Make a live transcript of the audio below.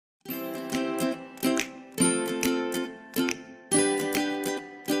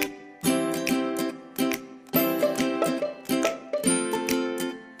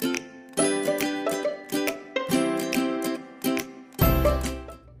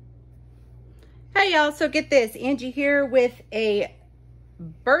Hey y'all, so get this, Angie here with a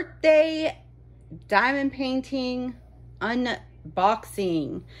birthday diamond painting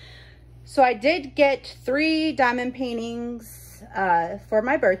unboxing. So I did get 3 diamond paintings for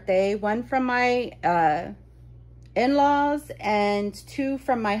my birthday, one from my in-laws and 2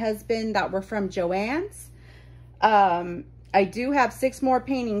 from my husband that were from Joann's. I do have 6 more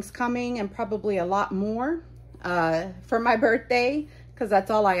paintings coming and probably a lot more for my birthday because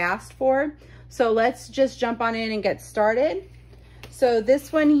that's all I asked for. So let's just jump on in and get started. So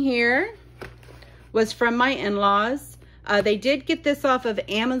this one here was from my in-laws. They did get this off of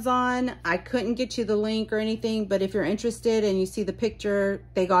Amazon. I couldn't get you the link or anything, but if you're interested and you see the picture,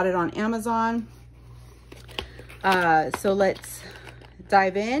 they got it on Amazon. So let's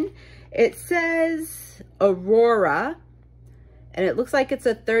dive in. It says Aurora, and it looks like it's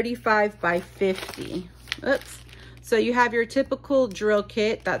a 35 by 50. Oops. So you have your typical drill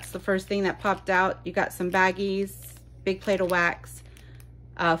kit. That's the first thing that popped out. You got some baggies, big plate of wax,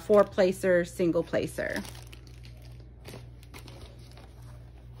 4-placer, single placer.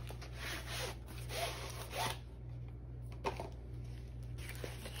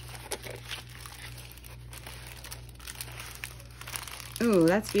 Ooh,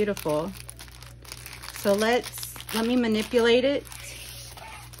 that's beautiful. So let me manipulate it.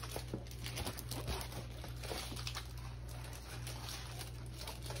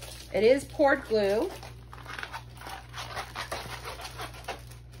 It is poured glue.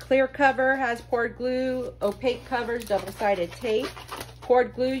 Clear cover has poured glue. Opaque covers, double-sided tape.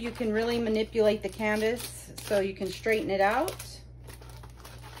 Poured glue, you can really manipulate the canvas so you can straighten it out.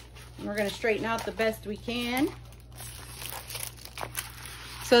 And we're going to straighten out the best we can.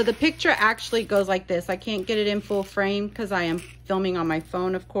 So the picture actually goes like this. I can't get it in full frame because I am filming on my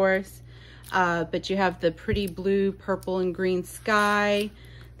phone, of course. But you have the pretty blue, purple, and green sky.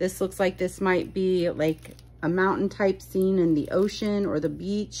 This looks like this might be like a mountain type scene in the ocean or the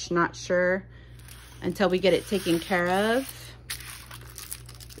beach, not sure until we get it taken care of.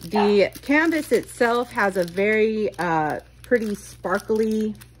 The canvas itself has a very pretty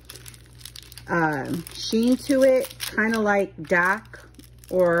sparkly sheen to it, kind of like DAC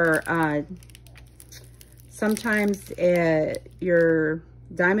or sometimes your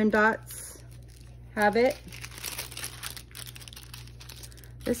diamond dots have it.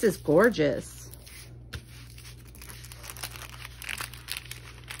 This is gorgeous.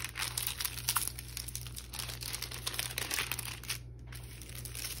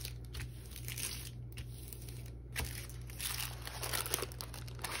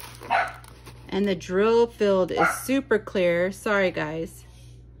 And the drill field is super clear. Sorry guys.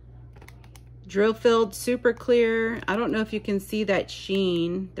 Drill field super clear. I don't know if you can see that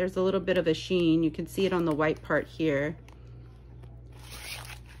sheen. There's a little bit of a sheen. You can see it on the white part here.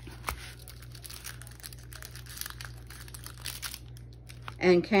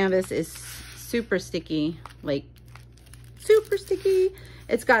 And canvas is super sticky, like super sticky.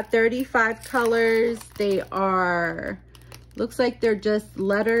 It's got 35 colors. They are, looks like they're just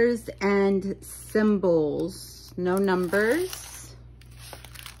letters and symbols, no numbers.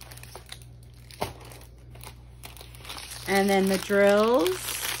 And then the drills,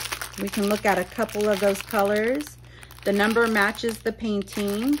 we can look at a couple of those colors. The number matches the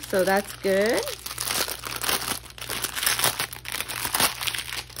painting, so that's good.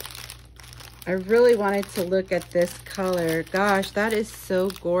 I really wanted to look at this color. Gosh, that is so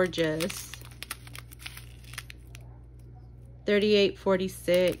gorgeous.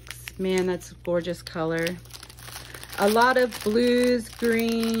 3846. Man, that's a gorgeous color. A lot of blues,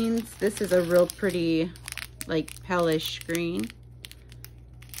 greens. This is a real pretty, like, palish green.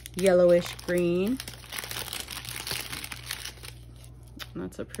 Yellowish green.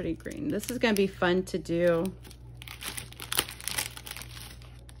 That's a pretty green. This is going to be fun to do.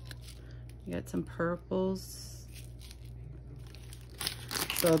 You got some purples.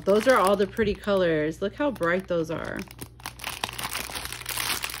 So those are all the pretty colors. Look how bright those are.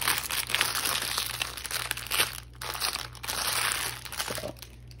 So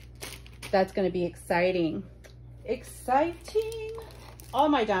that's going to be exciting. Exciting. All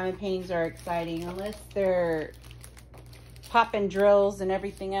my diamond paintings are exciting unless they're popping drills and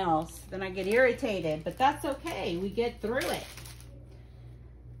everything else. Then I get irritated, but that's okay. We get through it.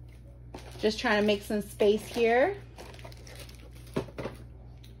 Just trying to make some space here.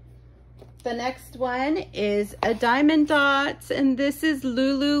 The next one is a diamond dots, and this is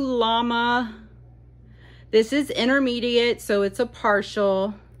Lulu Llama. This is intermediate, so it's a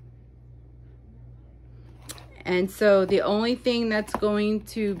partial. And so the only thing that's going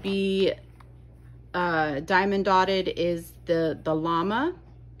to be diamond dotted is the llama.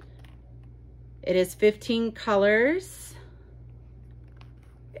 It is 15 colors.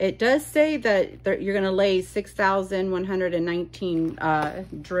 It does say that you're going to lay 6,119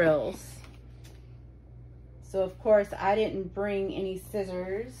 drills. So of course I didn't bring any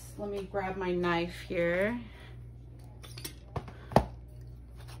scissors. Let me grab my knife here.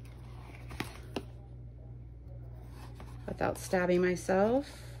 Without stabbing myself.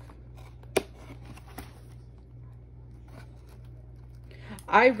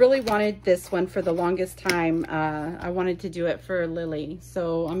 I really wanted this one for the longest time. I wanted to do it for Lily,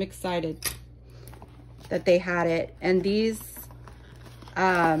 so I'm excited that they had it. And these,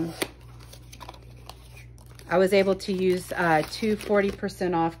 I was able to use 2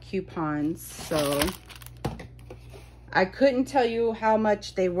 40% off coupons, so I couldn't tell you how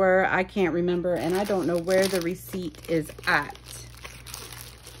much they were. I can't remember, and I don't know where the receipt is at.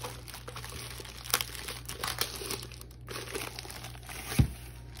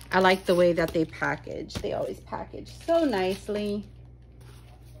 I like the way that they package. They always package so nicely.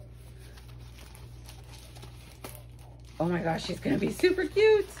 Oh my gosh, she's gonna be super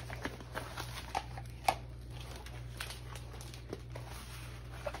cute.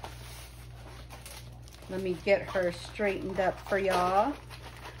 Let me get her straightened up for y'all.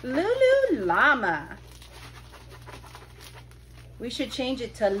 Lulu Llama. We should change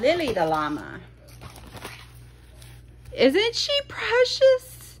it to Lily the Llama. Isn't she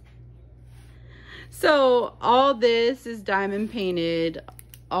precious? So all this is diamond painted,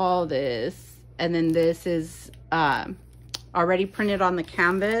 all this, and then this is already printed on the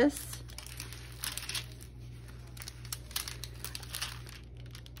canvas.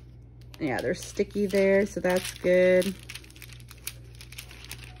 Yeah, they're sticky there, so that's good.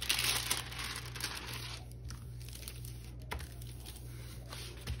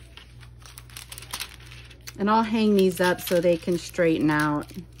 And I'll hang these up so they can straighten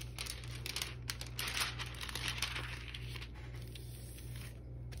out.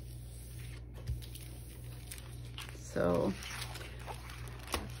 So,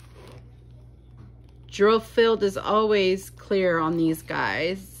 drill field is always clear on these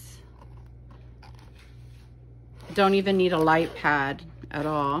guys. Don't even need a light pad at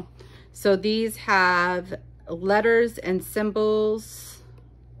all. So these have letters and symbols.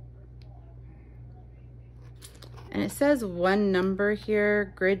 And it says one number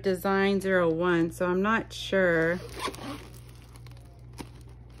here, grid design 01, so I'm not sure.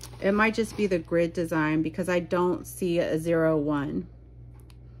 It might just be the grid design because I don't see a 01.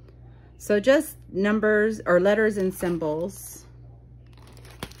 So just numbers or letters and symbols.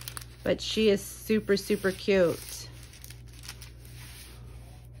 But she is super, super cute.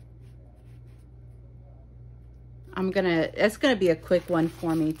 It's gonna be a quick one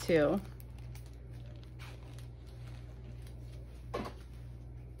for me too.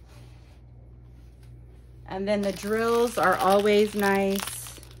 And then the drills are always nice.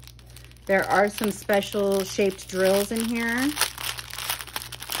 There are some special shaped drills in here.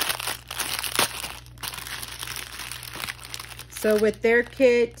 So with their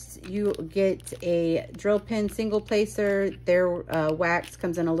kit, you get a drill pin single placer. Their wax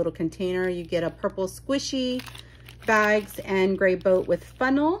comes in a little container. You get a purple squishy, bags, and gray boat with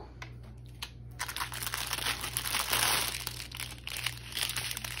funnel.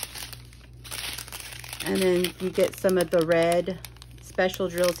 And then you get some of the red special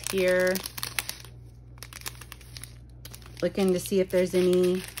drills here. Looking to see if there's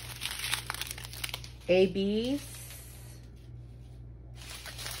any ABs.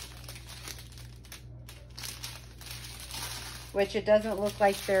 Which it doesn't look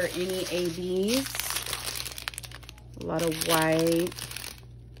like there are any ABs. A lot of white.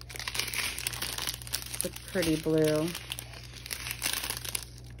 It's a pretty blue.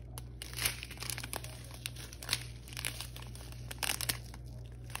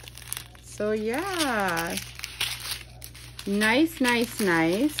 So yeah, nice, nice,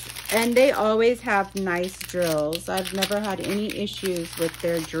 nice. And they always have nice drills. I've never had any issues with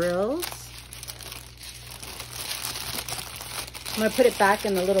their drills. I'm gonna put it back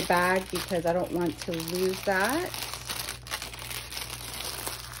in the little bag because I don't want to lose that.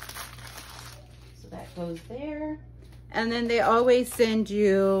 So that goes there. And then they always send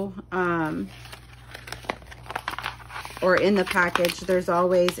you, or in the package, there's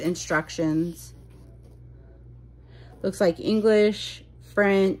always instructions. Looks like English,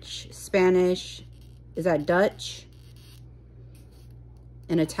 French, Spanish, is that Dutch?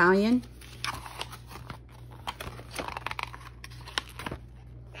 And Italian.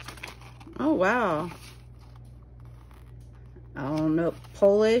 Oh, wow. I don't know,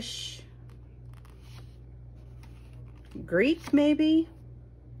 Polish, Greek maybe?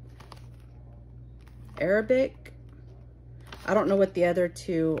 Arabic. I don't know what the other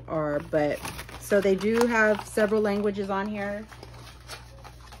two are, but so they do have several languages on here.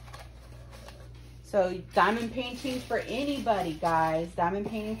 So diamond paintings for anybody, guys. Diamond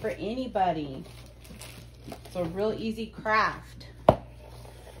painting for anybody. It's a real easy craft.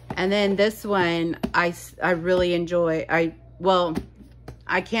 And then this one, I really enjoy. Well,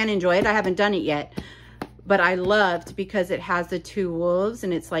 I can enjoy it. I haven't done it yet. But I loved because it has the two wolves.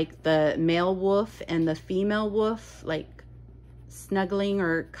 And it's like the male wolf and the female wolf, like snuggling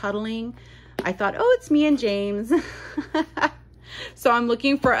or cuddling. I thought, oh, it's me and James. So I'm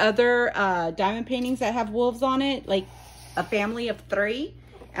looking for other diamond paintings that have wolves on it, like a family of 3.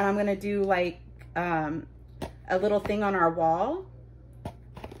 And I'm going to do like a little thing on our wall,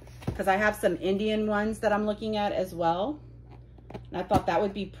 because I have some Indian ones that I'm looking at as well. And I thought that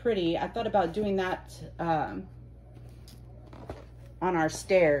would be pretty. I thought about doing that on our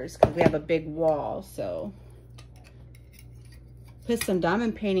stairs, because we have a big wall. So put some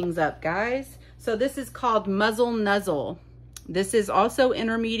diamond paintings up, guys. So this is called Muzzle Nuzzle. This is also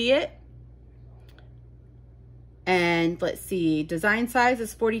intermediate. And let's see, design size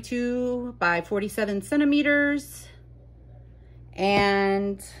is 42 by 47 centimeters.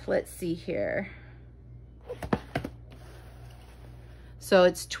 And let's see here. So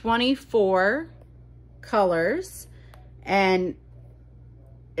it's 24 colors, and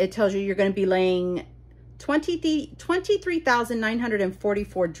it tells you you're going to be laying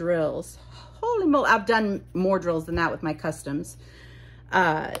 23,944 drills. Holy moly, I've done more drills than that with my customs.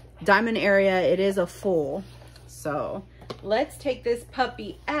 Diamond area, it is a full. So let's take this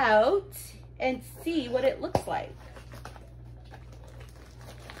puppy out and see what it looks like.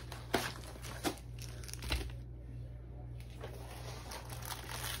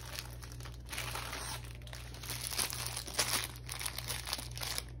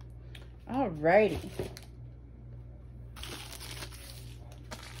 Alrighty.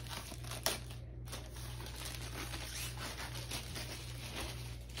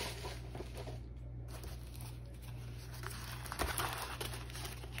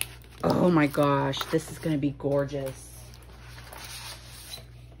 Oh my gosh, this is going to be gorgeous.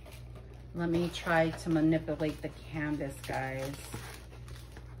 Let me try to manipulate the canvas, guys.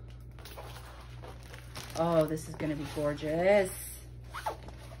 Oh, this is going to be gorgeous.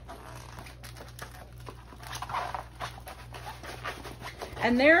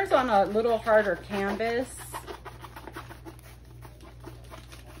 And theirs on a little harder canvas.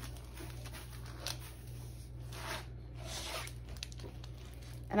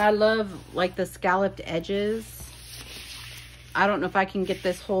 And I love like the scalloped edges. I don't know if I can get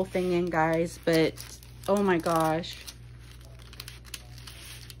this whole thing in, guys, but oh my gosh.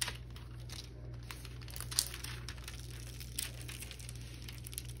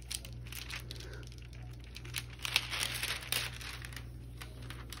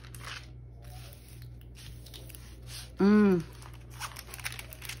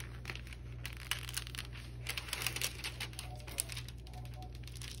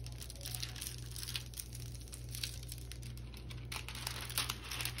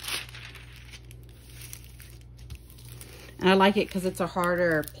 And I like it because it's a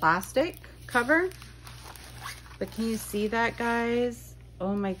harder plastic cover. But can you see that, guys?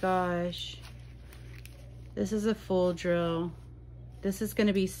 Oh my gosh. This is a full drill. This is going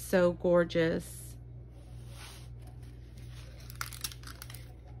to be so gorgeous.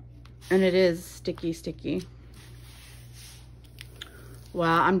 And it is sticky, sticky.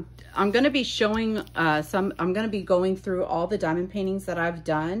 Wow, I'm going to be showing I'm going to be going through all the diamond paintings that I've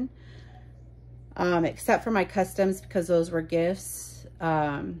done. Except for my customs, because those were gifts.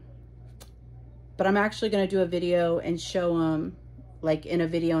 But I'm actually going to do a video and show them like in a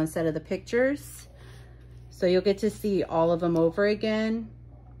video instead of the pictures. So you'll get to see all of them over again,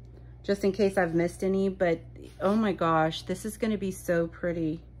 just in case I've missed any. But oh my gosh, this is going to be so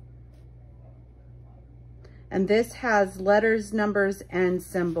pretty. And this has letters, numbers, and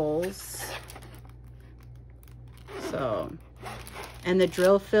symbols. So, and the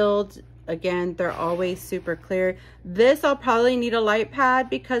drill field, again, they're always super clear. This I'll probably need a light pad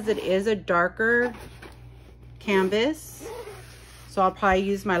because it is a darker canvas. So I'll probably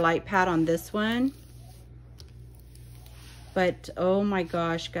use my light pad on this one. But oh my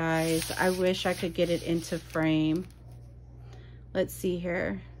gosh, guys, I wish I could get it into frame. Let's see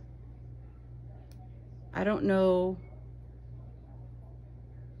here. I don't know.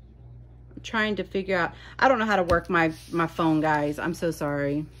 I'm trying to figure out. I don't know how to work my phone, guys. I'm so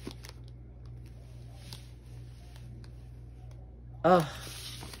sorry. Oh,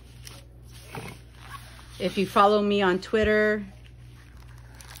 if you follow me on Twitter,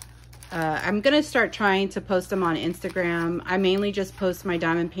 I'm gonna start trying to post them on Instagram. I mainly just post my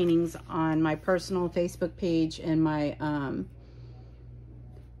diamond paintings on my personal Facebook page and my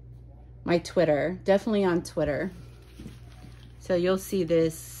my Twitter, definitely on Twitter. So you'll see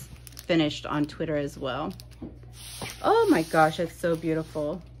this finished on Twitter as well. Oh my gosh, it's so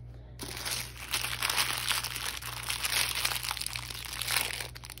beautiful.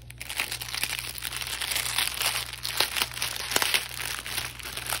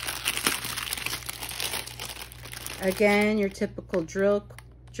 Again, your typical drill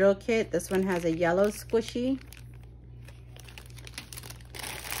kit. This one has a yellow squishy.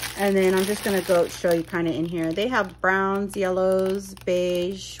 And then I'm just gonna go show you kind of in here. They have browns, yellows,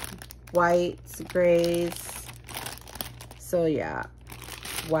 beige, whites, grays. So yeah,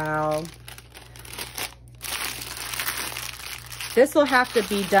 wow. This will have to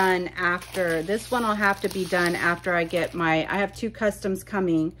be done after, this one will have to be done after I get my, I have 2 customs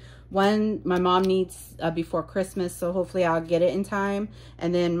coming. One, my mom needs before Christmas, so hopefully I'll get it in time.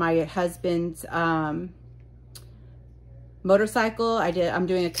 And then my husband's motorcycle, I'm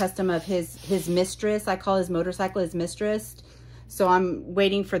doing a custom of his mistress. I call his motorcycle his mistress. So I'm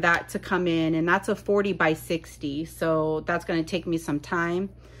waiting for that to come in, and that's a 40 by 60. So that's gonna take me some time.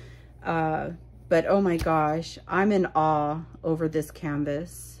 But oh my gosh, I'm in awe over this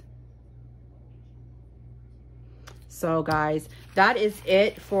canvas. So guys, that is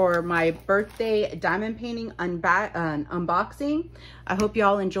it for my birthday diamond painting unboxing. I hope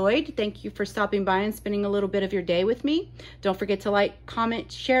y'all enjoyed. Thank you for stopping by and spending a little bit of your day with me. Don't forget to like,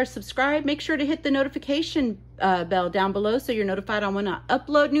 comment, share, subscribe. Make sure to hit the notification bell down below so you're notified on when I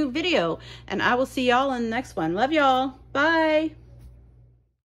upload new video. And I will see y'all in the next one. Love y'all. Bye.